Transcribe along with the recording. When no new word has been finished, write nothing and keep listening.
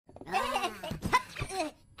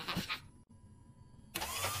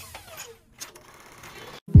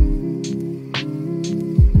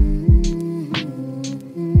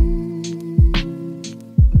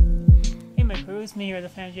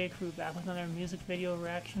Channel J Crew, back with another music video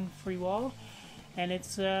reaction for you all. And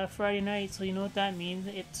it's Friday night, so you know what that means.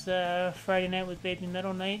 It's Friday night with Baby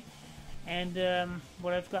Metal Night. And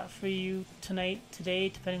what I've got for you today,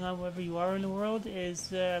 depending on wherever you are in the world,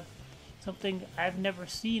 is something I've never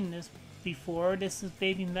seen this before. This is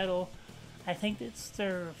Baby Metal. I think it's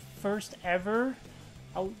their first ever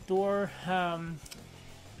outdoor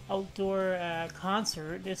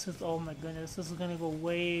concert. This is, oh my goodness, this is gonna go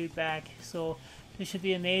way back, so this should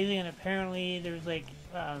be amazing. And apparently there's like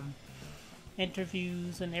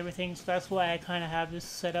interviews and everything, so that's why I kind of have this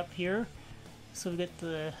set up here, so we get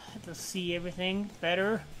to see everything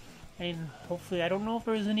better. And hopefully, I don't know if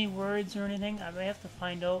there's any words or anything. I may have to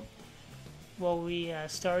find out while we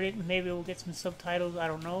start it. Maybe we'll get some subtitles, I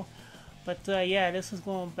don't know. But yeah, this is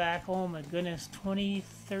going back, oh my goodness,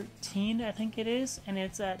 2013 I think it is, and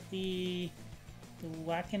it's at the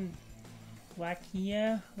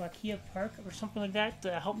Wakia Park or something like that.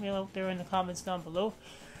 Help me out there in the comments down below.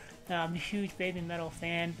 I'm a huge Baby Metal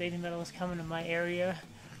fan. Baby Metal is coming to my area.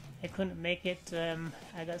 I couldn't make it.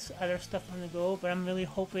 I got other stuff on the go, but I'm really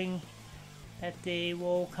hoping that they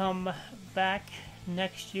will come back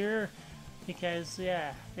next year. Because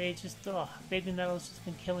yeah, they just Baby Metal's just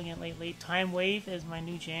been killing it lately. Time Wave is my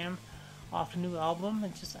new jam off the new album.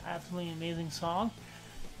 It's just an absolutely amazing song.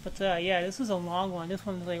 But yeah, this is a long one. This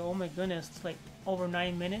one's like, oh my goodness, it's like over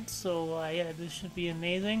 9 minutes. So yeah, this should be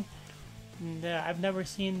amazing. And I've never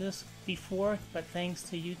seen this before, but thanks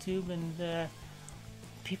to YouTube and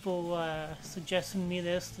people suggesting me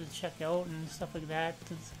this to check out and stuff like that.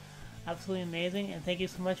 It's absolutely amazing, and thank you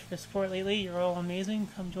so much for the support lately. You're all amazing.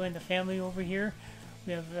 Come join the family over here.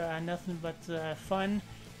 We have nothing but fun.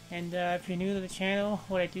 And if you're new to the channel,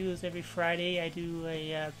 what I do is every Friday I do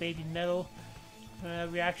a Baby Metal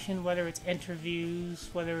reaction, whether it's interviews,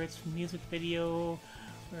 whether it's music video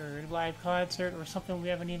or live concert or something we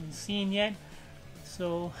haven't even seen yet.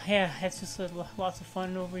 So yeah, it's just lots of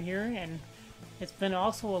fun over here. And it's been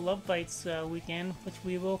also a Love Bites weekend, which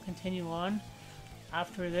we will continue on.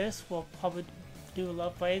 After this, we'll probably do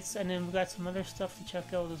Love Bites, and then we've got some other stuff to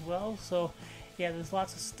check out as well. So yeah, there's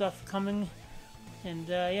lots of stuff coming. And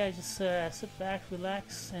yeah, just sit back,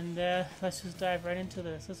 relax, and let's just dive right into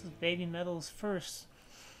this. This is Baby Metal's first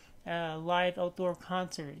live outdoor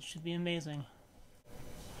concert. It should be amazing.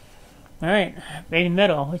 Alright, Baby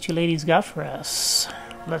Metal, what you ladies got for us?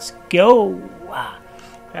 Let's go!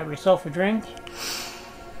 Grab yourself a drink.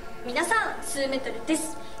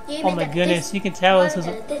 Oh my goodness, you can tell this is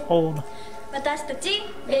old.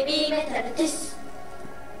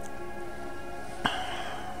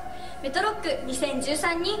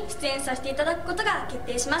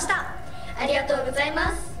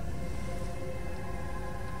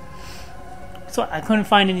 So I couldn't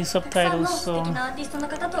find any subtitles, so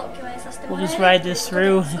we'll just ride this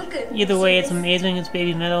through. Either way, it's amazing. It's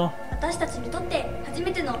Baby Metal.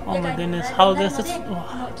 Oh my goodness, how this is...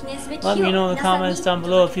 Let me know in the comments down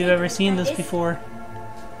below if you've ever seen this before.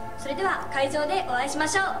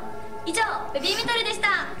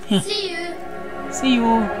 See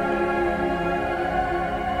you.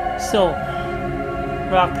 So,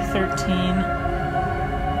 Rock 13.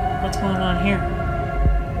 What's going on here?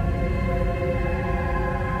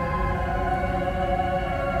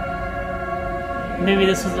 Maybe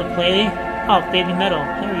this is the play. Oh, Baby Metal.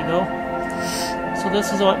 There we go. So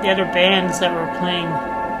this is what the other bands that were playing.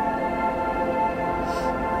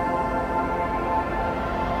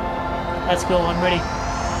 Let's go, I'm ready.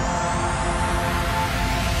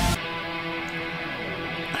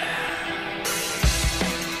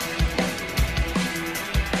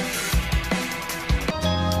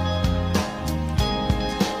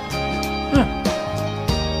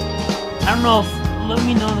 I don't know if, let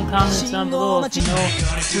me know in the comments down below if you know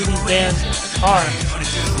who these bands are.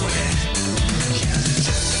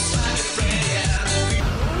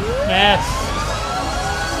 Yes.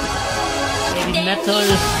 Baby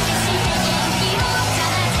Metal.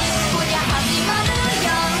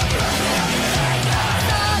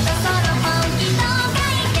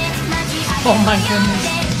 Oh my goodness.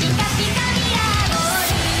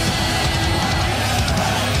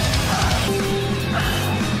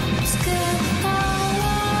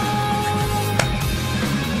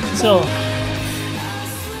 So,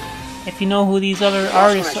 if you know who these other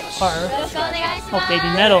artists are, oh, Baby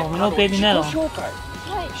Metal, we know Baby Metal.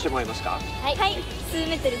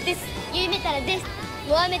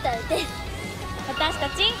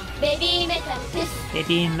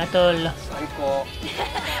 Baby Metal.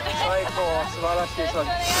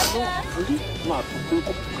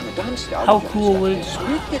 How cool would it be?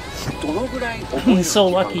 He's so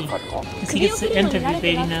lucky because he gets to enter the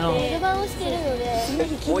baby metal. ヘドバンをしてるので、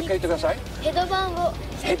もう一回言ってください。ヘドバンを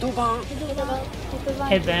ヘドバン。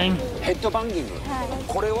 Headbang. ヘッドバンギング。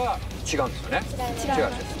これは違うんですよね。違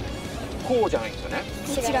う。こうじゃないんですよね。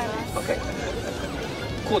違います。 OK。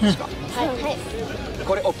こうですか。はい。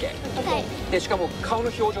これ OK。はい。でしかも顔の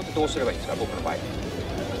表情ってどうすればいいんですか、僕の場合。か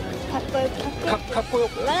っこよく。かっこよ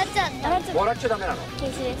く。笑っちゃダメなの。禁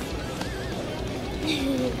止です。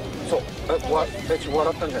そう。別に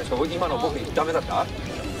笑ったんじゃないですか。今の僕ダメだった？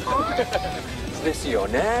ですよ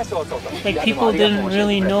ね。そう。 Like people didn't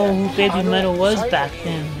really know who baby metal was back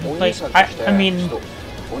then. Like I mean,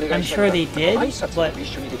 I'm sure they did, but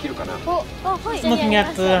looking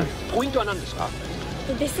at the ポイントは何ですか？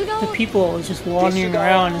 people just wandering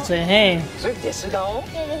around and saying, "Hey, それデス顔？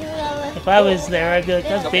 if I was there, I'd be like,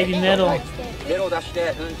 that's baby metal." ベロを出して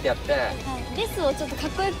ってやって。デスをちょっとかっ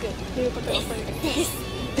こよく言うことがポイントです。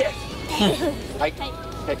はい。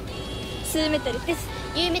スーメタルです。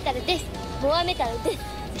ユーメタルです。モアメタルです。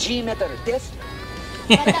 G メタルです。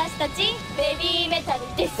私たちベビーメタル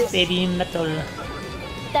です。 Baby metal.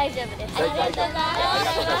 大丈夫です。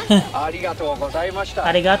ありがとうございました。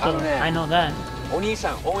Arigato. I know that. お兄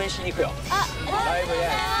さん応援しに行くよ。ライブへ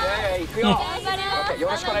行くよ。よ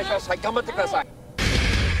ろしくお願いします。はい、頑張ってください。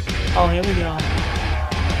 Oh, here we go.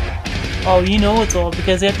 Oh, you know it's all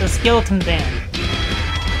because it's the skeleton band.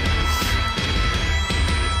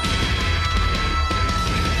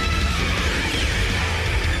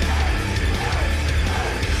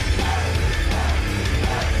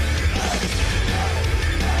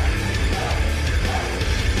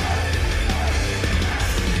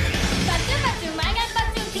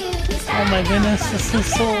 Oh my goodness, this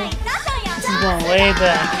is going way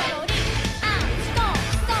back.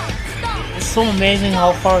 It's so amazing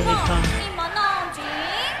how far they've come.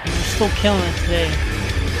 They're still killing it today.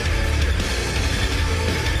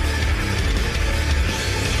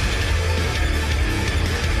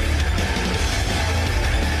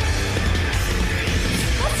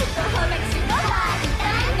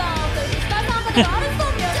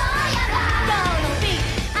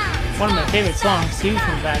 One of my favorite songs too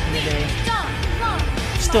from back in the day.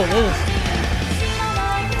 Still is.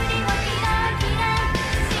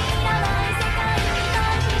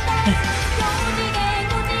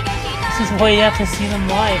 This is why you have to see them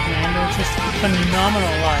live, man. They're just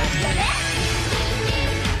phenomenal live.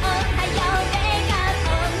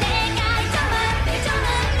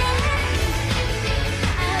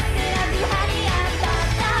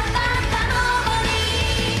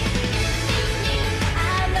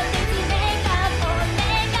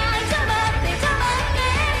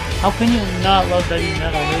 How can you not love baby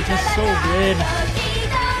metal? They're just so good.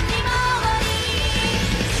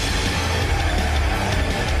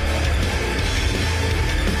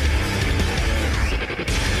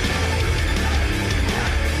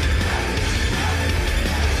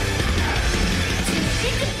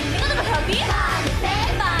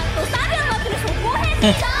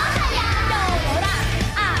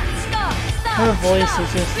 Her voice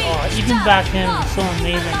is just, even back then, it was so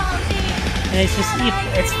amazing. And it's just,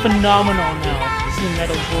 it's phenomenal now, seeing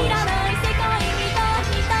Metal's voice.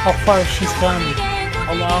 How far she's come,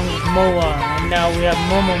 along with Moa, and now we have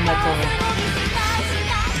Momo Metal.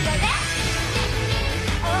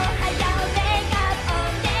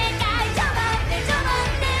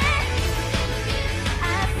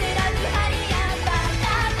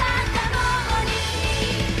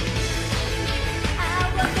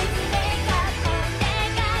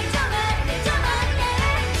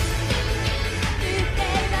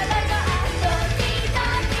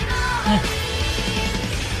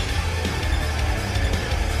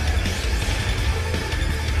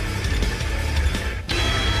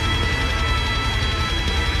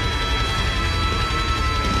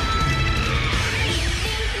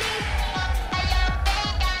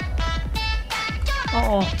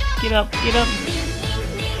 Uh-oh, get up, get up.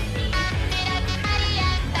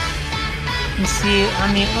 You see, I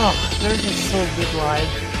mean, oh, they're just so good live.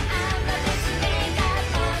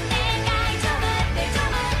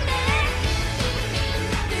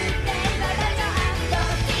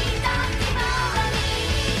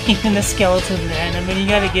 Even the skeleton man, I mean, you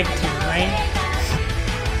gotta give it to him, right?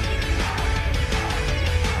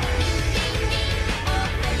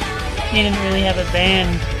 He didn't really have a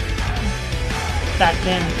band back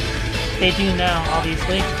then. They do now,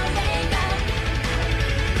 obviously.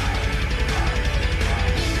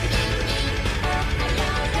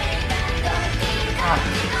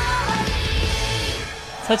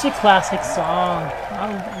 Such a classic song.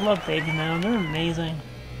 I love Baby Metal. They're amazing.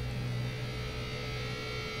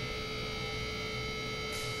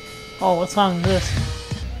 Oh, what song is this?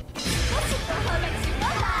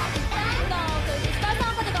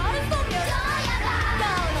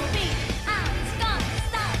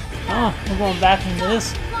 Oh, we're going back into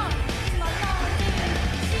this.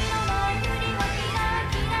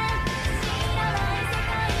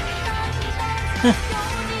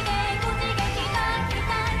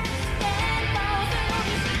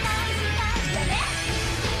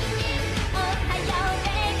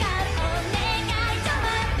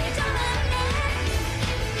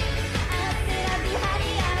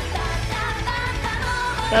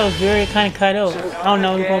 That was very kind of cut out. Oh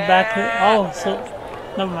no, we're going back to. Oh, so.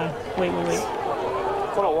 Never mind. Wait.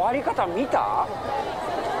 この終わり方見た？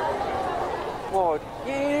もうっ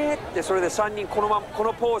てそれで3人この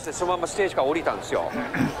ポーズでそのままステージから降りたんですよ。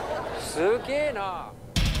すげえな。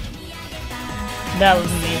That was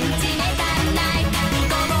amazing.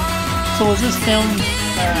 So was this filmed in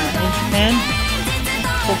Japan?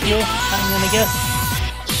 Tokyo? I'm gonna guess.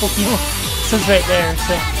 Tokyo. It says right there.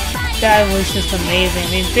 So that was just amazing. I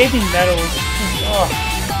mean, BABYMETAL was just, oh.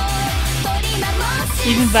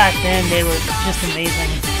 Even back then, they were just amazing.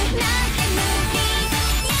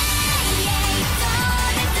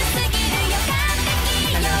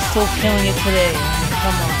 And they're still killing it today. I mean,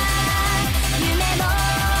 come on.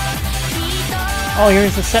 Oh,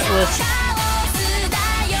 here's the set list.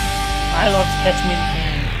 I love Catch Me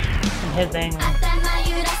If You Can and Headbanger.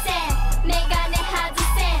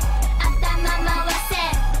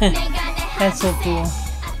 That's so cool.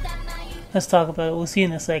 Let's talk about it. We'll see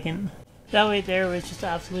in a second. That right there was just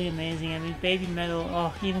absolutely amazing. I mean, BABYMETAL,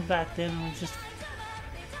 oh, even back then, was just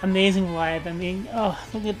amazing live. I mean, oh,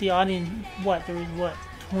 look at the audience. What, there was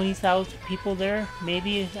 20,000 people there,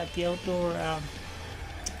 maybe, at the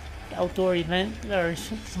outdoor event or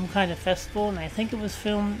some kind of festival, and I think it was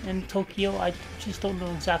filmed in Tokyo. I just don't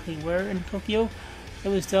know exactly where in Tokyo it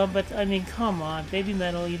was done, but I mean, come on,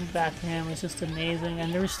 BABYMETAL even back then was just amazing,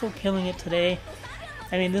 and they're still killing it today.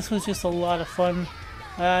 I mean, this was just a lot of fun.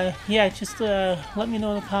 Yeah, just let me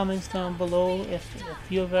know in the comments down below if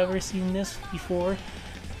you have ever seen this before,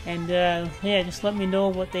 and yeah, just let me know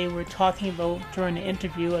what they were talking about during the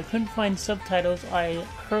interview. I couldn't find subtitles. I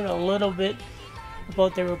heard a little bit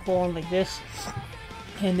about they were going like this,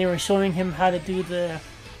 and they were showing him how to do the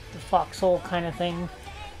foxhole kind of thing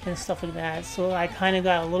and stuff like that. So I kind of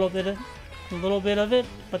got a little bit of it,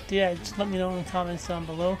 but yeah, just let me know in the comments down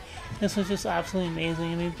below. This was just absolutely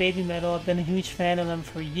amazing. I mean, BABYMETAL, I've been a huge fan of them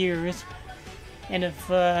for years, and if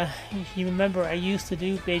you remember, I used to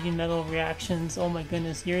do BABYMETAL reactions, oh my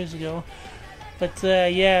goodness, years ago. But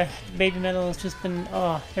yeah, BABYMETAL has just been,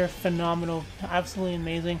 oh, they're phenomenal, absolutely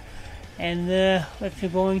amazing. And if you're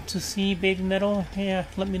going to see BABYMETAL, yeah,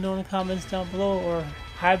 let me know in the comments down below, or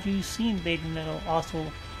have you seen BABYMETAL?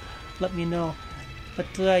 Also, let me know. But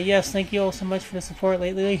yes, thank you all so much for the support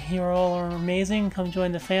lately. You all are amazing. Come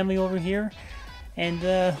join the family over here. And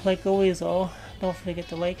like always, don't forget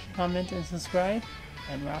to like, comment, and subscribe.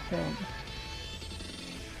 And rock out.